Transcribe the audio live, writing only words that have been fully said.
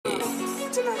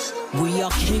We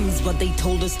are kings, but they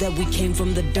told us that we came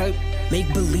from the dirt. Make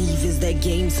believe is their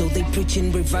game, so they preach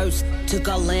in reverse. Took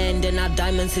our land and our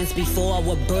diamonds since before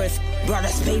our birth. Brought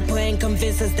us paper and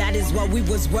convinced us that is what we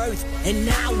was worth. And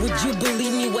now would you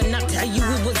believe me when I tell you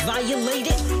it was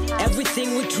violated?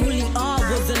 Everything we truly are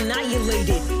was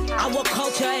annihilated. Our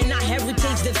culture and our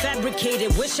heritage they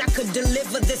fabricated. Wish I could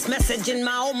deliver this message in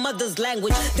my own mother's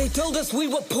language. They told us we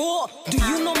were poor. Do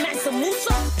you know Mansa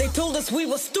Musa? They told us we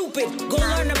were stupid. Go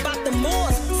learn about the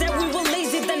Moors. Said we were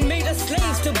lazy, then made us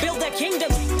slaves to build their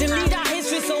kingdoms. Delete our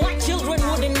history so our children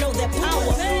wouldn't know their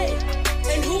power. Hey,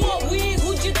 and who are we?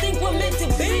 Who'd you think we're meant to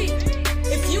be?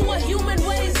 If you are human,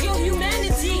 where is your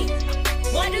humanity?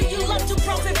 Why do you love to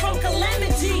profit from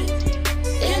calamity?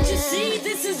 Can't you see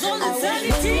this is all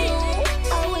insanity?